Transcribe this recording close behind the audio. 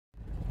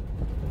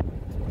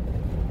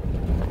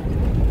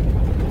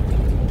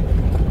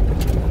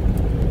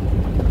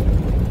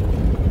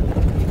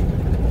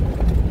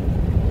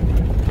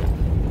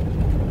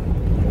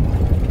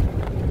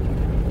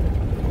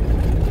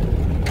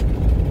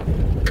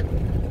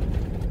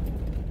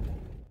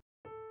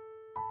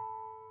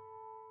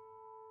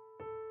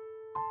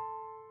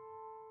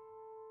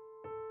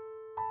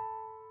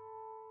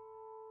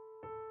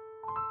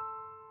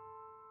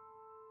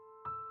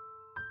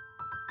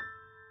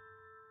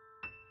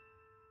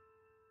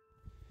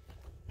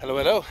Hello,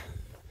 hello.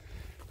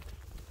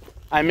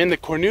 I'm in the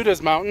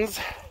Cornudas Mountains,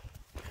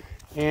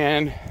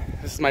 and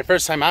this is my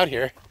first time out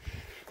here.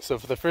 So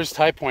for the first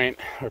high point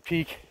or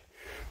peak,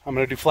 I'm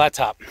gonna do flat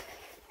top,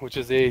 which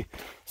is a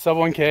sub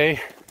 1K.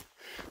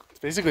 It's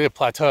basically a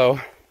plateau.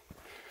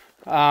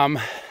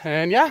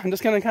 And yeah, I'm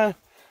just gonna kind of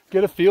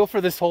get a feel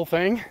for this whole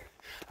thing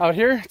out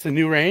here. It's a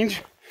new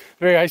range,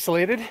 very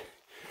isolated.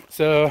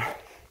 So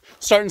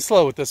starting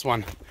slow with this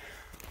one.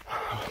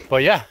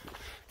 But yeah,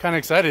 kind of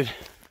excited.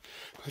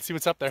 Let's see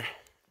what's up there.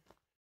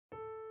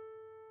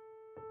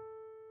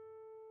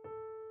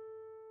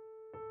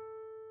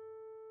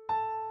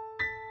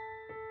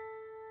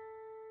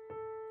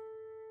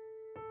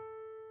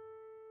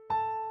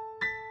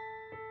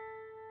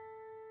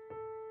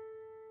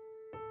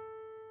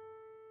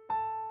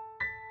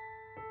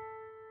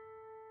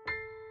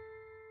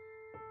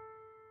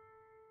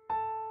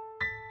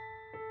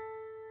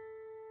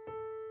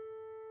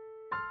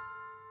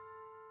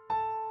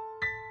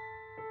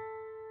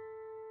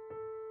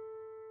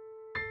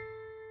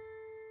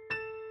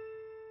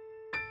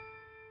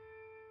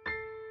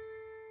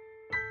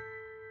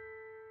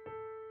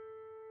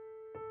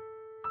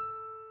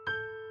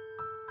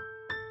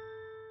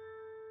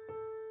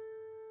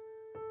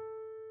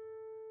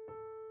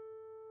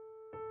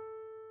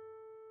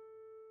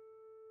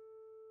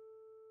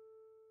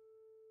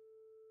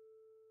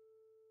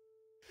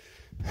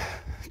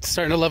 It's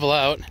starting to level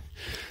out.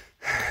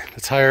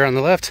 It's higher on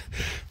the left,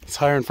 it's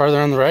higher and farther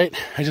on the right.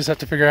 I just have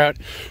to figure out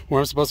where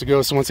I'm supposed to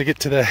go. So once I get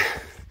to the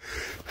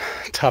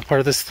top part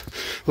of this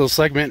little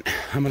segment,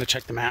 I'm gonna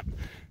check the map.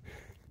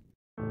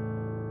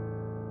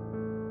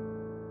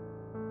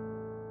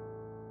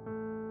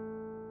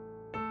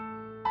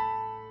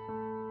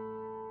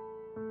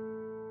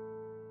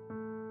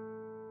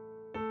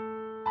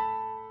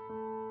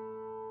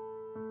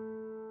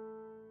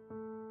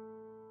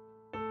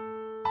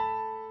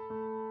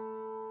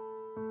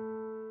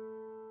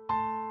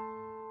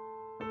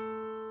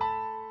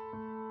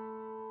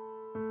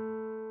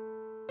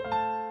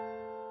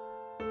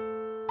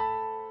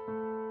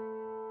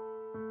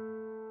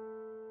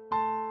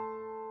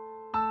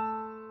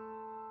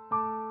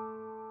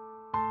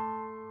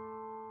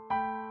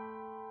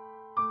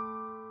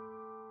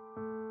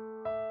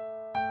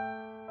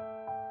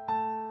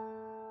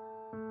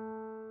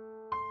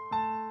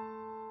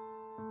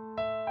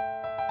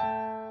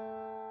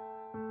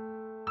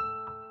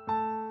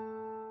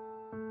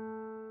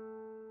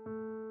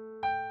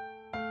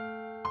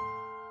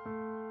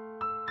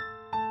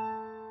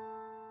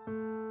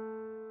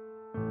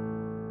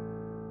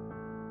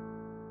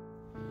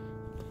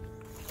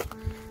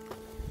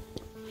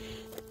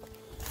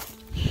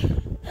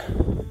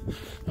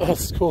 Oh,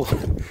 this is cool.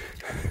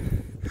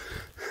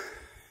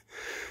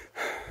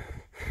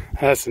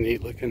 That's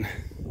neat looking.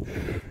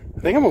 I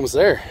think I'm almost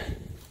there.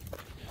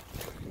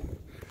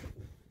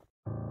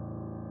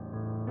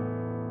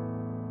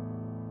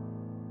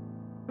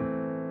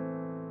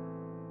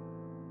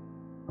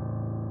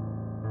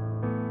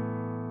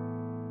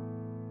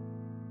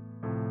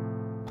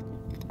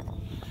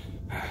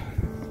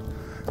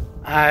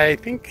 I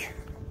think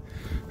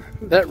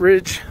that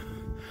ridge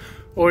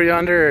over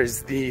yonder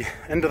is the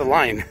end of the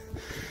line,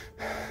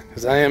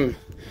 because I am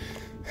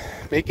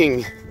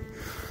making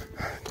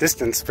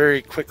distance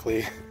very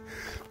quickly,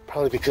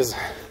 probably because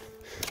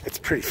it's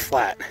pretty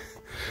flat.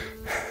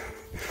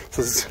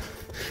 So this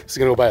is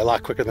going to go by a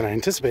lot quicker than I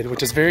anticipated,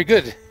 which is very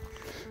good.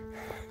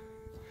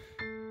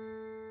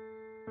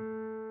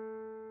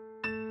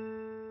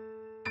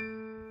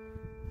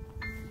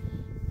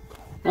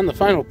 On the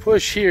final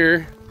push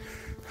here,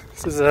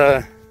 this is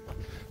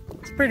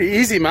it's a pretty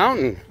easy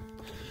mountain,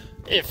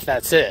 if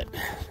that's it.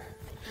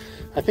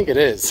 I think it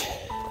is,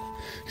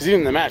 because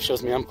even the map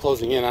shows me I'm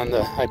closing in on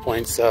the high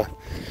points. So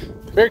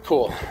very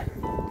cool.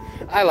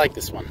 I like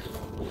this one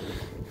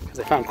because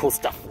I found cool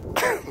stuff.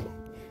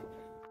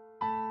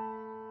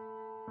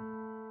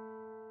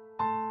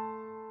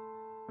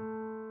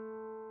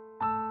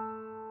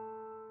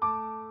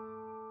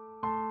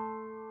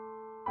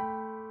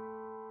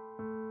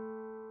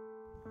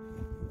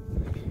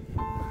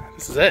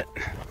 This is it.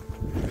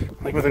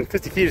 Like within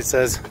 50 feet it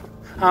says.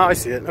 Oh, I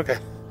see it. Okay.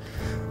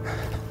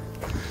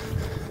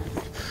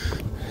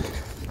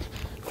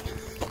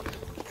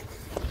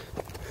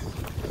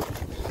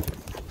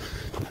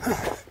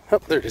 Oh,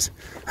 there it is.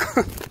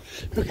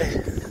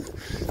 Okay.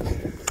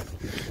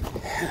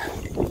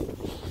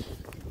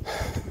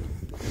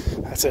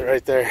 That's it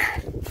right there.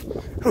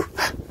 Whew.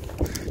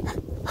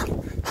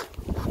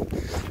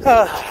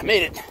 Ah,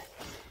 made it.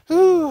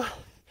 Whew.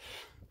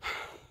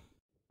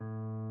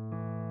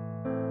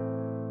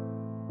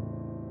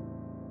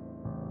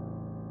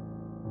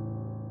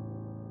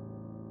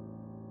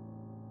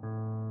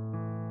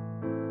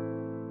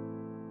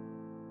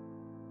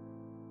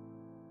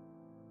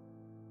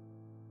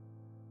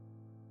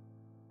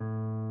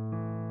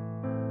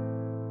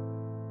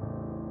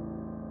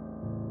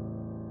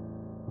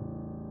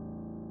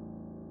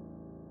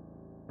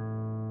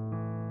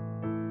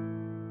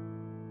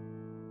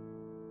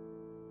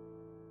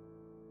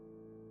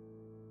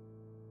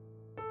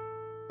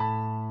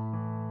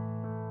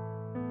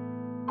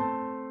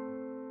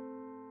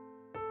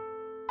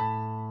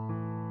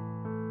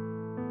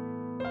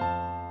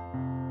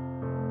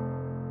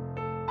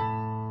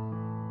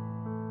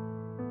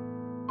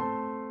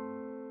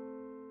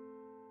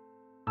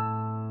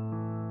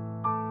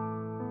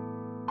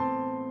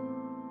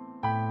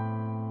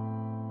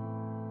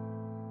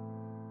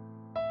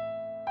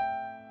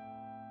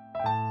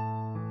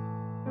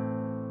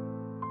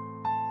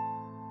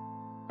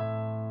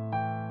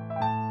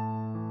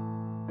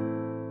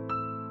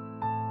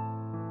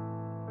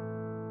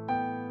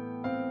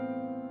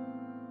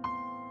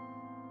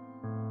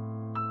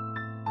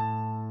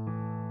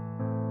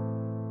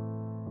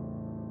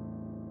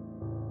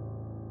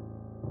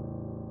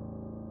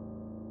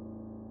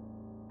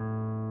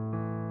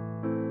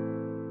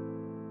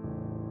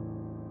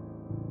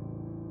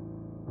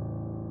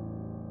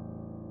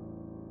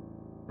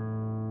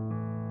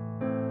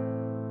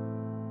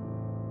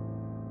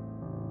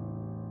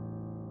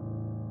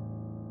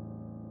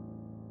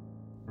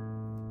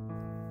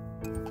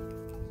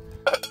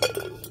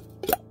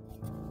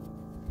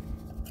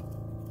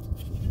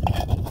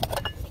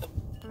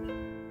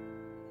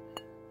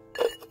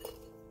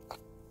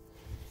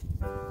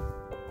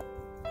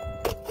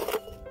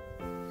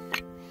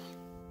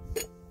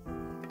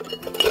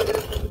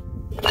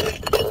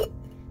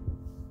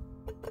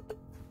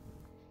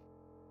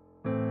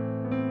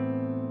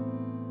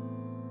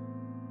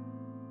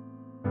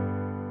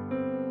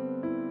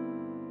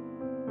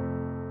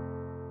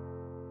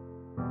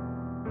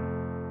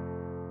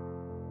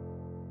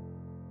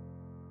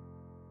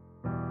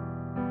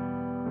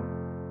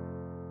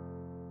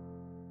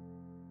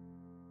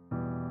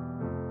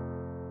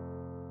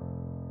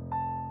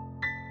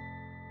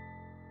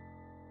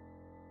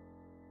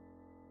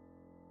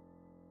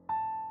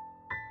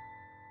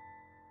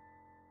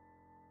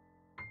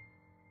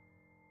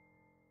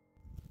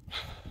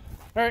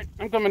 All right,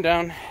 I'm coming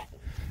down.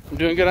 I'm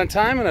doing good on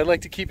time, and I'd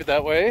like to keep it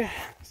that way.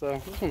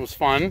 So this one was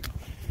fun.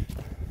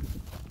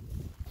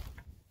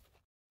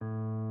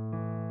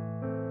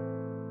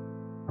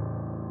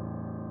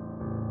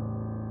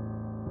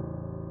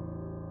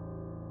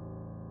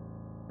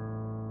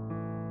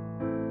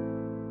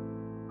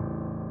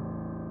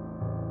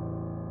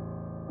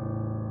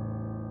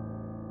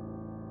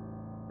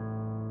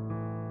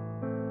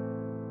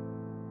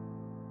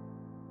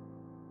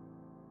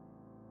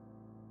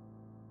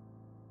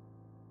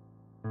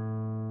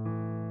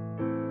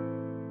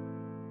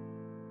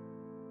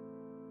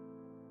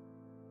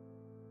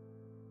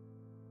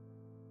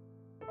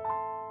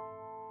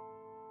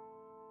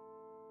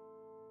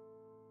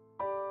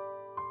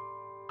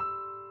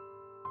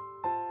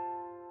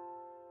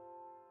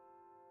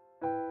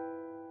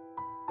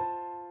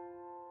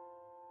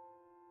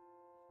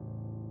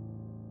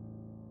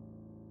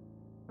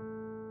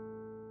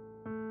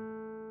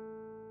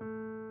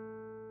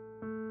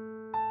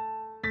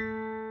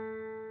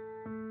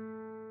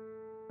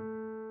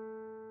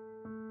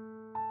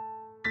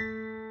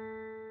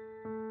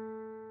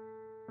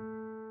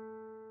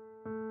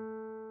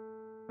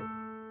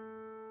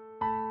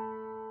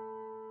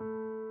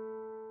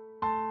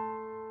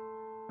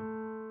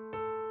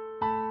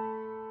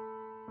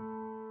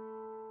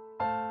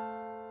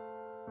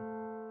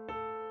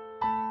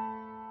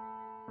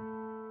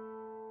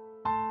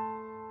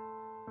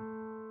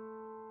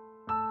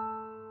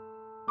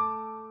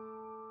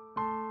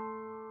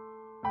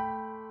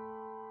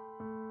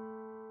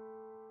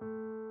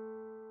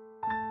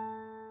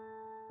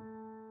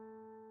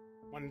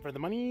 One for the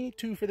money,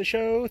 2 for the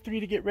show,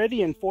 3 to get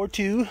ready, and 4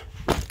 to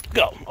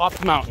go off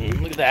the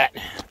mountain. Look at that.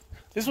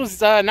 This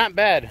was not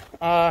bad.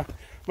 I'm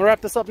gonna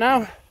wrap this up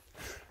now.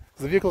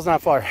 The vehicle's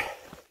not far.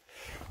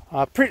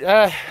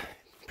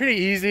 Pretty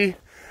easy.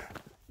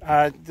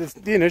 The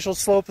initial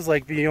slope is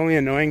like the only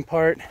annoying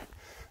part.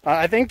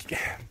 I think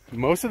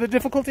most of the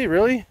difficulty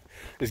really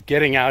is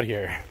getting out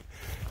here.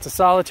 It's a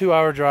solid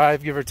 2-hour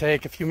drive, give or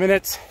take a few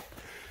minutes.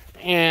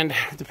 And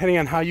depending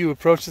on how you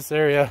approach this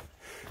area,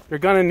 you're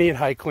gonna need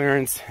high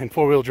clearance and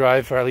 4-wheel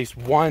drive for at least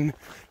one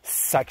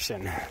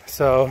section.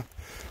 So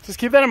just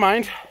keep that in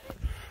mind.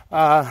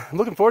 I'm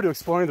looking forward to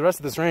exploring the rest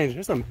of this range.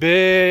 There's some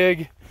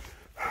bigger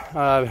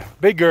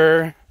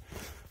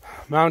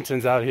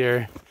mountains out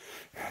here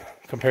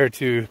compared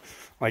to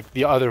like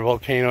the other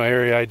volcano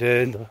area I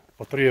did,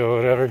 Otero or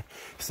whatever.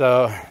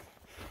 So,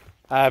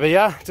 but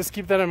yeah, just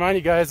keep that in mind,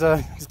 you guys.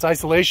 It's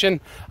isolation.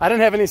 I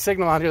didn't have any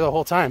signal out here the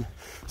whole time,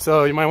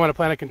 so you might want to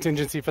plan a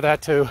contingency for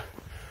that too.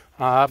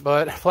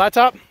 But flat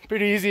top,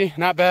 pretty easy,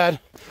 not bad.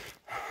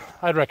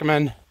 I'd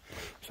recommend.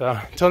 So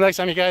until next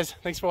time, you guys,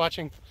 thanks for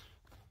watching.